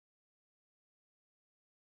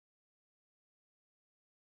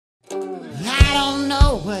I don't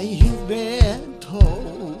know what you've been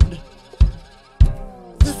told.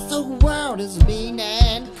 This world is mean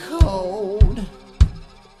and cold.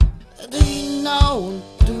 Do you know,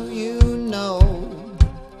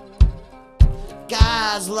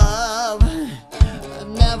 God's love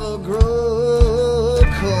never grew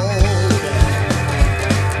cold.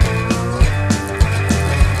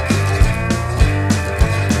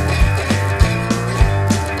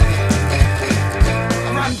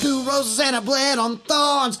 I run through roses and I bled on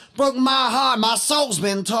thorns. Broke my heart, my soul's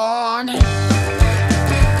been torn.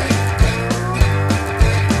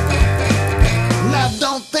 Love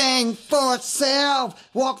don't think for itself.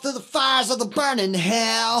 Walk through the fires of the burning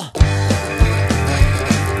hell.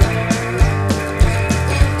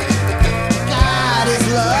 God is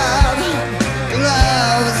love,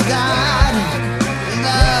 love is God,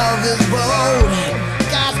 love is bold,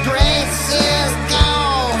 God's grace is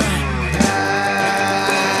gone.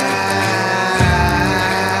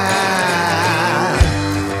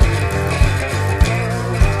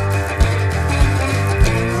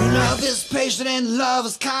 Love is patient and love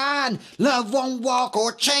is kind. Love won't walk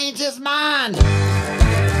or change his mind.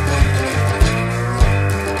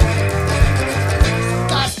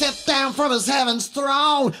 God stepped down from his heaven's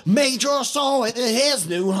throne, made your soul into his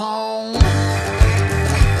new home.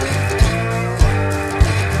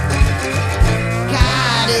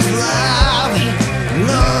 God is love,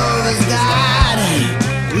 love is God,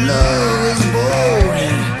 love is bold,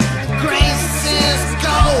 grace is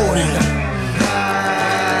gold.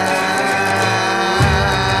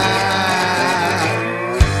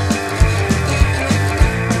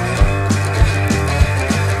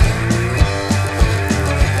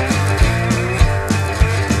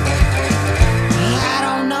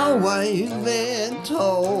 You've been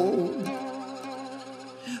told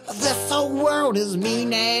this whole world is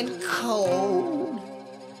mean and cold.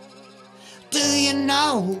 Do you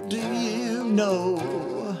know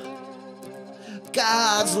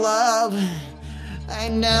God's love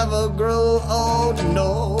ain't never grow old,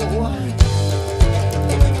 no.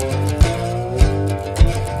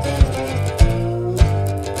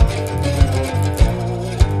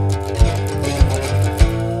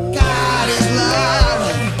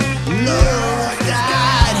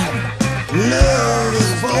 Love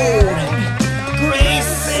is bold,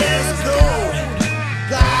 grace is gold.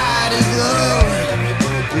 God is love,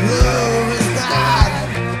 love is God,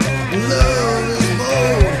 love is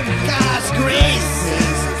bold, God's grace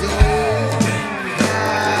is gold.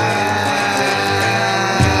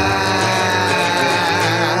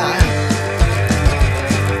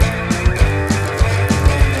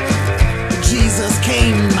 Jesus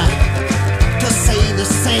came to say the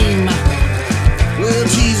same. Well,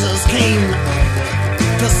 Jesus came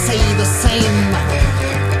to say the same.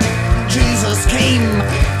 Jesus came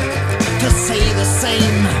to say the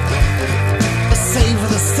same. To save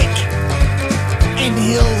the sick and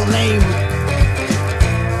heal the lame.